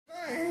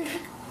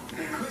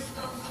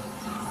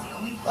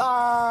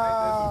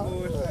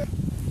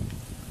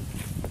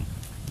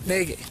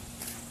Nigga,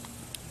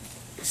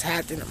 it's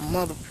hot than a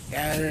motherfucker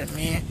out here,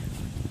 man.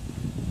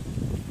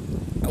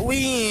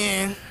 We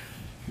in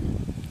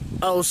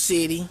Old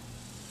City.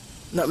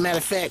 No, matter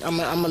of fact, I'm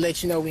gonna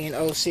let you know we in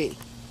Old City.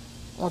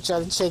 I want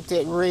y'all to check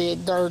that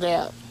red dirt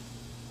out.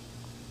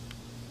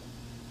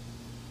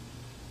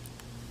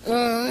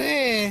 Oh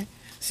man,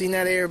 see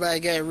now that everybody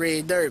got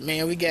red dirt,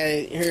 man. We got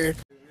it here.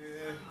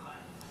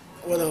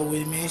 What up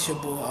with it, man? It's your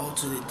boy O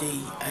to the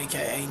D,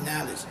 aka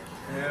Knowledge.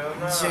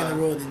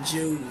 General of the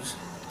Jews.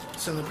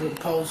 Something to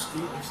post.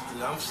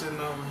 I'm sitting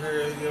over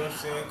here, you know what I'm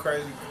saying?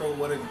 Crazy Crue,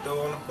 what it do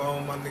on the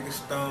phone? My nigga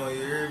Stone,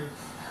 you hear me?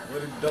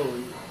 What it do?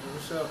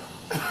 What's up?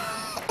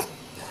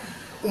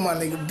 With my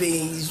nigga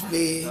Beanz,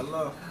 man.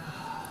 Hello.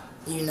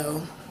 You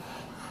know,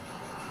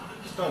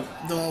 Stone.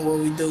 doing what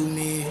we do,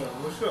 man.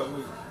 What's up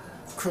with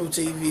Crue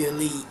TV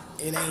Elite.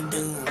 It ain't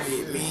doing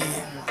it,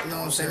 man. You know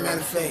what I'm saying? Matter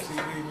of fact,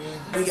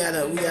 we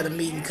got a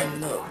meeting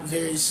coming up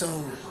very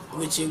soon,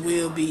 which it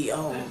will be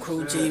on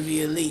Crue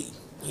TV Elite.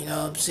 You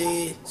know what I'm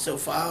saying? So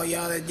for all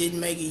y'all that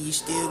didn't make it, you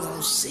still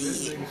gonna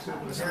see it.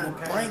 So I'm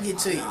gonna bring it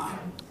to you,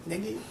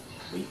 nigga.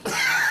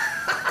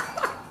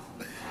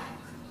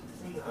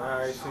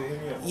 Alright,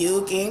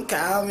 You can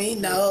call me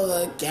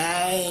Noah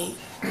Gang,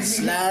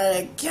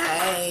 Slaughter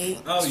Gang,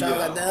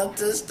 strong enough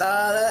to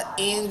start an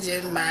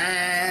engine,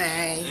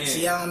 man.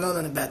 See, I don't know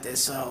nothing about that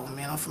song,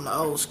 man. I'm from the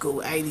old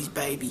school, 80s,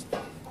 baby.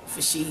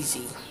 For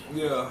Sheezy.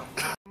 Yeah.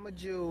 I'm a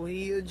Jew,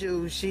 he a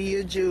Jew, she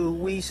a Jew,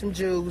 we some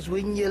Jews.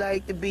 Wouldn't you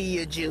like to be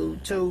a Jew,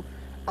 too?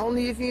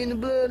 Only if you're in the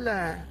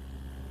bloodline.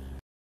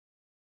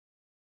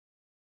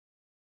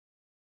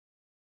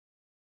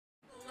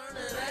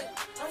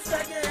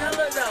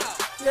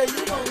 Yeah,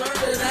 you gon'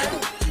 learn that.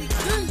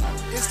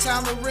 It's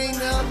time to ring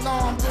the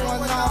alarm,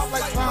 going off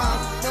like bomb.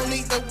 No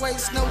need to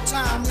waste no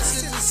time.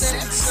 This is the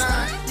second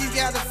sign. You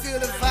gotta feel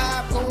the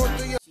vibe going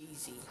through your.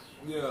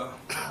 Yeah.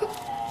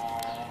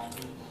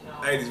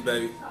 80s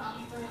baby.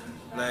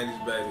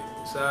 90s baby.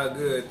 It's all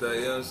good though,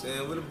 you know what I'm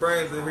saying? We're the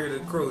brains in here,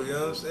 the crew, you know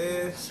what I'm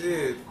saying? Shit,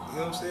 you know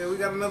what I'm saying? We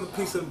got another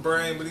piece of the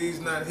brain, but he's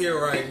not here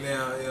right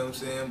now, you know what I'm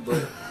saying?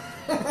 But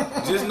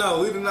just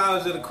know, we the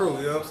knowledge of the crew,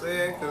 you know what I'm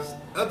saying? Because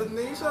other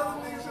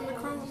niggas in the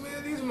crew,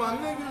 man, these my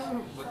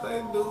niggas, but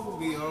they do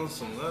be on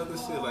some other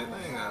shit, like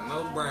they ain't got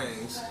no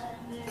brains.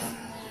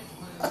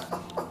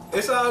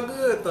 It's all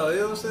good though, you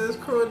know what I'm saying? It's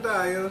Crew or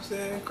Die, you know what I'm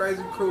saying?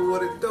 Crazy Crew,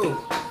 what it do?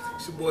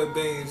 It's your boy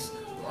Beanz,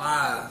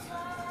 live,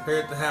 here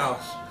at the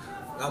house.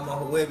 Got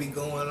my webby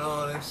going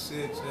on and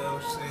shit, you know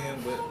what I'm saying?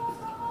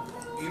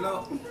 But, you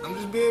know, I'm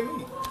just being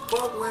me.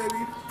 Fuck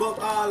webby, fuck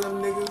all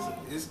them niggas.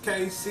 It's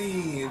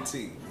KC and T,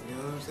 you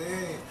know what I'm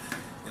saying?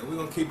 And we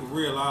gonna keep it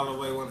real all the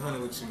way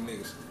 100 with you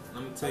niggas.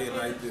 Let me tell you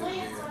like this,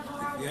 man.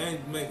 If you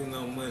ain't making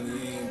no money, you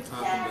ain't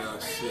talking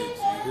about shit.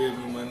 You hear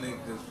me, my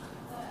niggas?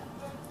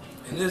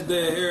 In this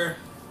day here,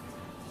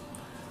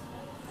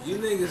 you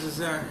niggas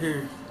is out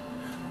here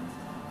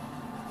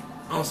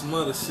on some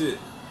other shit.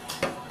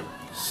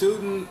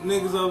 Shooting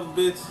niggas over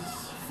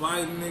bitches,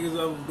 fighting niggas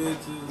over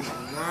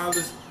bitches, and all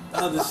this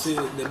other shit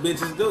that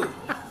bitches do.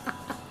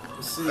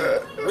 See,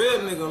 real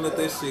nigga gonna let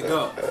that shit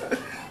go.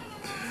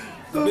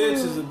 The bitch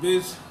is a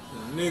bitch,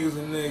 and a nigga's a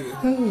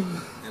nigga,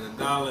 and a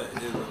dollar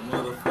is a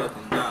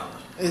motherfucking dollar.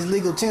 It's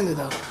legal tender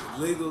though.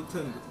 Legal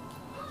tender.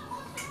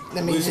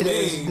 That means it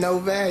has no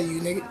value,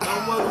 nigga. No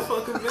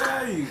motherfucking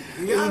value.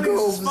 Y'all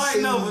niggas is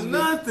fighting over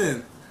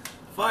nothing.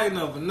 Fighting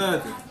over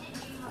nothing.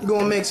 You go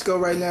in Mexico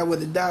right now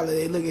with $1,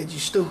 they look at you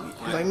stupid.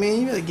 Right. Like, man,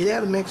 you better get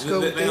out of Mexico.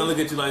 They don't look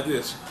at you like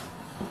this.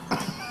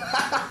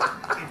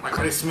 Like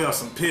they smell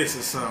some piss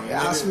or something.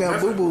 Yeah, I smell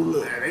boo-boo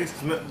look. Yeah,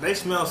 they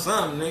smell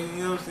something, nigga,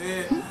 you know what I'm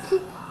saying?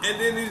 And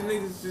then these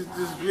niggas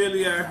just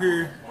really out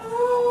here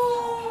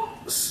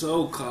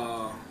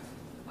so-called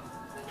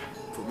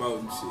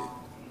promoting shit.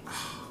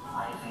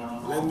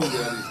 Let me go,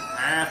 these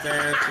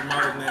half-ass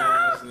promoting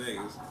ass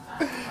niggas.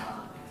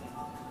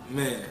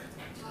 Man.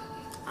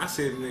 I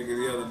seen a nigga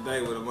the other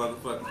day with a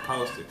motherfucking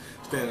poster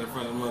standing in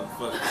front of the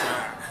motherfucking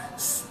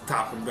sign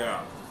talking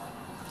about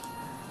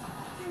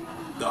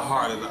the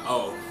heart of the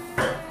O.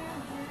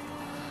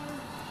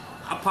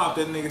 I popped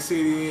that nigga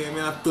CD in,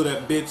 man, I threw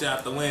that bitch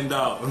out the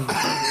window.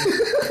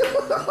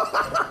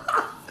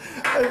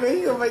 Hey man,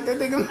 you gonna make that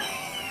nigga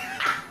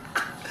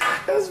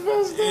That's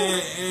messed up.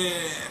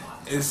 And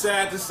it's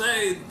sad to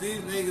say, these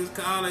niggas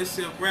call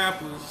themselves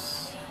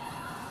rappers.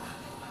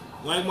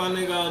 Like my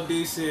nigga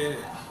OD said,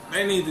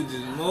 they need to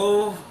just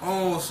move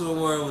on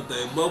somewhere with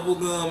their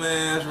bubblegum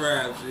ass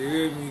raps, you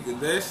hear me? Cause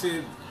that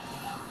shit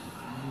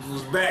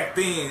was back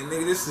then,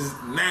 nigga, this is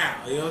now,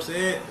 you know what I'm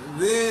saying?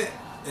 Then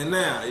and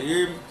now, you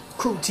hear me?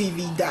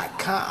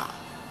 CrewTV.com.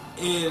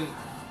 And,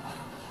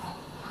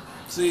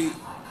 see,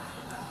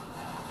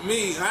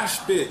 me, I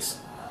spits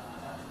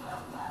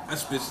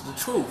the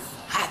truth.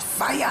 Hot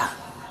fire.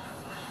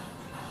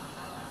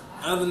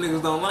 Other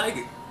niggas don't like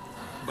it,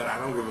 but I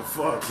don't give a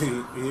fuck,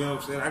 you know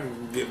what I'm saying? I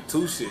can give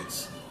 2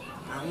 shits.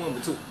 Not 1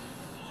 but 2.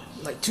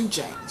 Like 2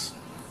 chains.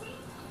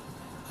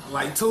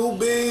 Like 2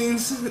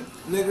 beans,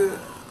 nigga.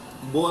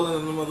 boiling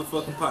in the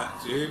motherfucking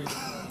pot, you hear me?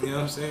 You know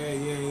what I'm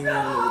saying? You ain't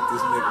gonna know what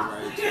this nigga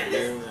right here, you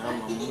hear me? I'm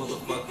a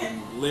motherfucking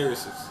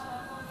lyricist.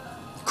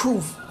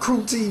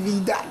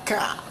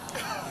 CrueTV.com.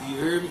 You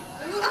hear me?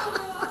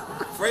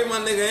 Free my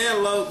nigga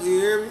Antelope, you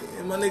hear me?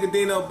 And my nigga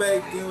Dino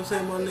Bake, you know what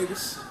I'm saying? My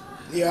niggas.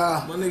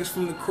 Yeah. My niggas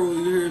from the crew,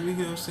 you hear me? You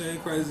know what I'm saying?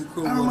 Crazy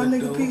Crue. My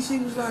nigga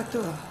PC was locked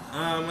up.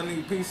 My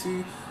nigga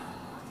PC.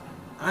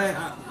 I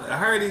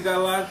heard he got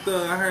locked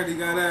up. I heard he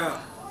got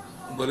out.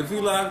 But if he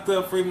locked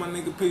up, free my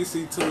nigga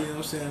PC too, you know what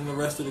I'm saying? The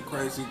rest of the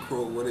Crazy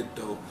Crue, what it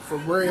do? For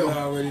real. You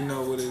already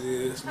know what it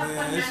is,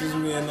 man. This is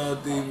me and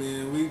OD,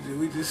 man.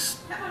 We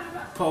just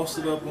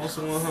posted up on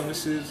some 100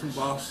 shit, some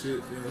boss shit, you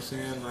know what I'm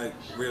saying? Like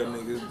real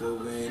niggas do.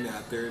 We ain't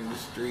out there in the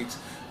streets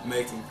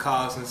making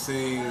calls and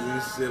scenes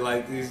and shit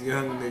like these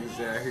young niggas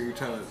out here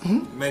trying to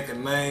make a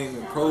name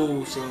and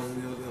prove something,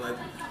 you know what I'm saying?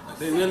 Like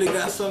they really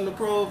got something to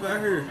prove out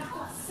here.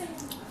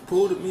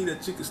 Prove to me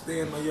that you can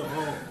stand on your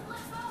own.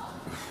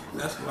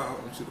 That's what I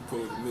want you to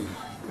prove to me.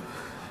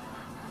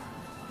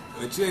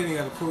 But you ain't even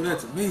gotta prove that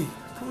to me.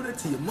 Prove that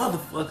to your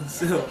motherfucking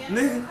self,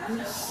 nigga.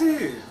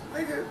 Shit,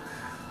 nigga.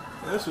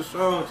 That's what's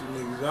wrong with you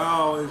niggas. Y'all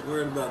always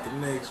worried about the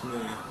next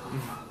man.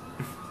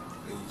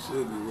 And you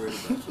should be worried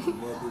about your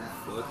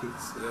motherfucking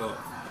self.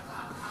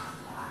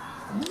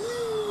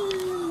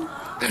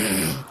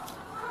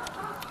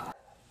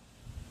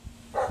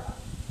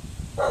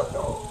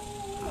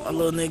 A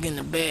little nigga in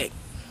the back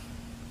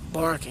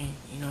barking,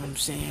 you know what I'm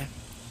saying?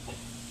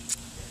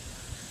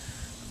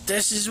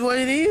 That's just what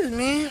it is,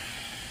 man.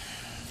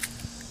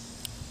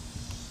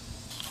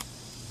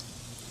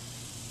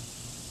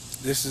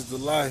 This is the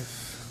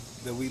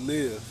life that we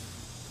live.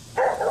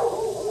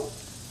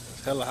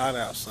 It's hella hot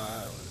outside, you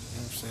know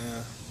what I'm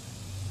saying?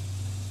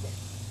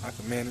 I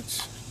can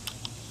manage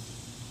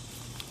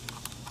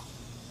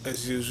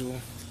as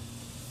usual.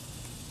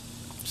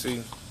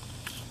 See,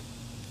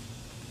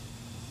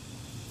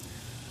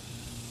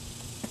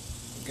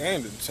 the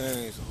game done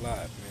changed a lot,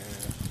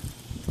 man.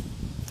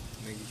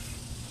 Niggas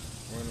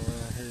running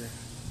around here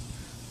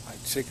like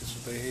chickens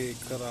with their head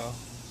cut off.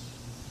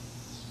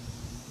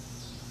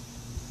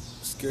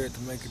 Scared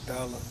to make $1.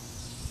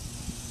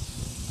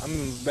 I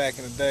remember back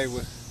in the day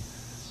where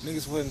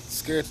niggas wasn't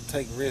scared to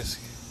take risk.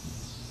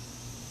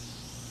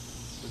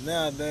 But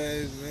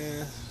nowadays,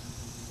 man,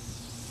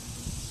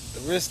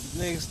 the risk that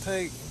niggas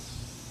take,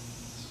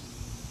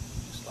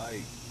 it's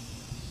like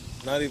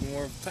not even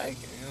worth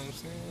taking, you know what I'm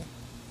saying?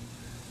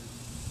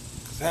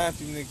 Cause half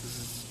you niggas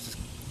is just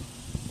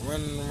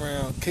running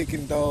around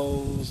kicking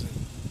doors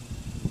and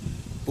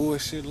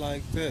bullshit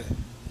like that.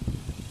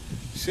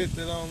 Shit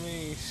that don't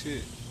mean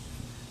shit.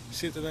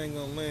 Shit that ain't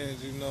gonna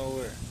land you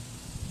nowhere.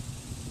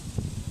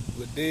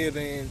 But dead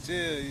they in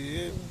jail, you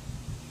hear me?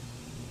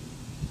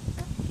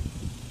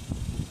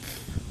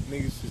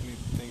 Niggas just need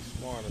to think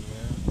smarter,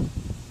 man.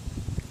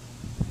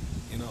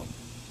 You know.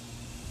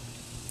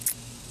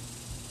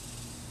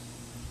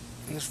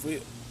 It's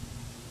real.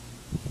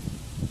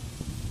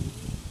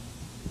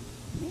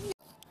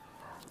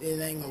 It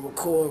ain't gonna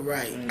record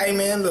right. Hey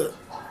man, look,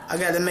 I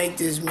gotta make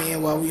this,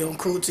 man, while we on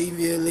Crue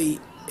TV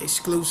Elite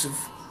exclusive.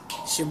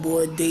 It's your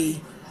boy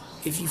D.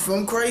 If you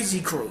from Crazy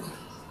Crue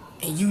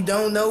and you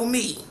don't know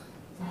me,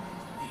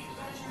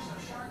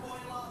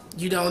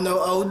 you don't know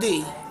OD,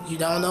 you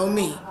don't know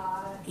me,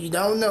 you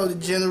don't know the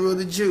General of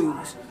the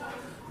Jews,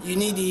 you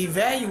need to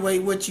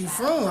evaluate what you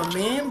from,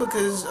 man,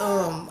 because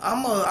I'm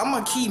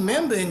a key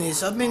member in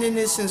this. I've been in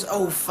this since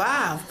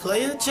 '05,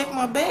 player. Check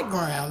my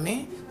background,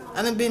 man.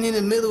 I done been in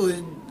the middle of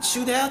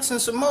shootouts and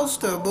some more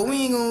stuff, but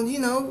we ain't gonna, you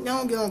know, y'all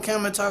don't get on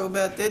camera and talk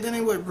about that. That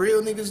ain't what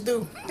real niggas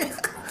do.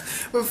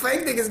 But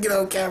fake niggas get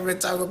on camera and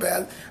talk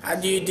about, I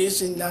did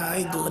this and nah, I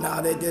ain't doing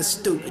all that. That's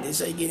stupid. They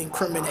say get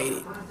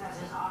incriminated.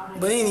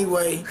 But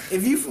anyway,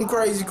 if you from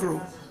Crazy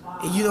Crue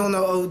and you don't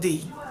know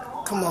OD,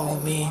 come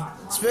on, man.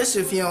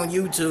 Especially if you're on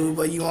YouTube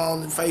or you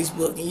on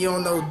Facebook and you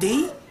don't know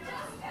D,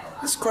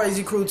 this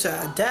Crazy Crue till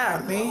I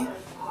die, man.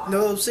 You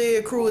know what I'm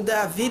saying? Crue or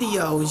Die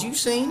videos. You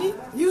seen it?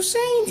 You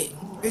seen it.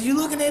 Because you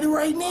looking at it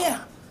right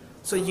now.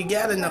 So you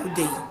gotta know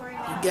D.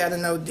 You gotta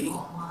know D.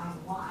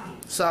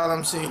 That's all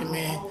I'm saying,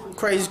 man.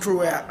 Crazy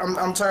Crue out.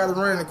 I'm tired of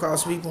running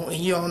across people and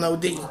you don't know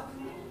D.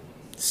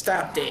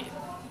 Stop that.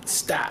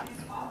 Stop.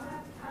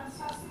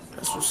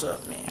 That's what's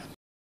up, man.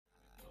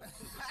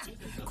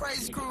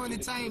 Crazy Crue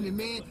Entertainment,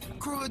 man.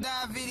 Crue or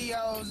Die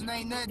videos and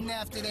ain't nothing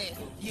after that.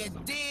 You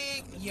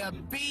dig? You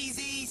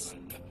beezies?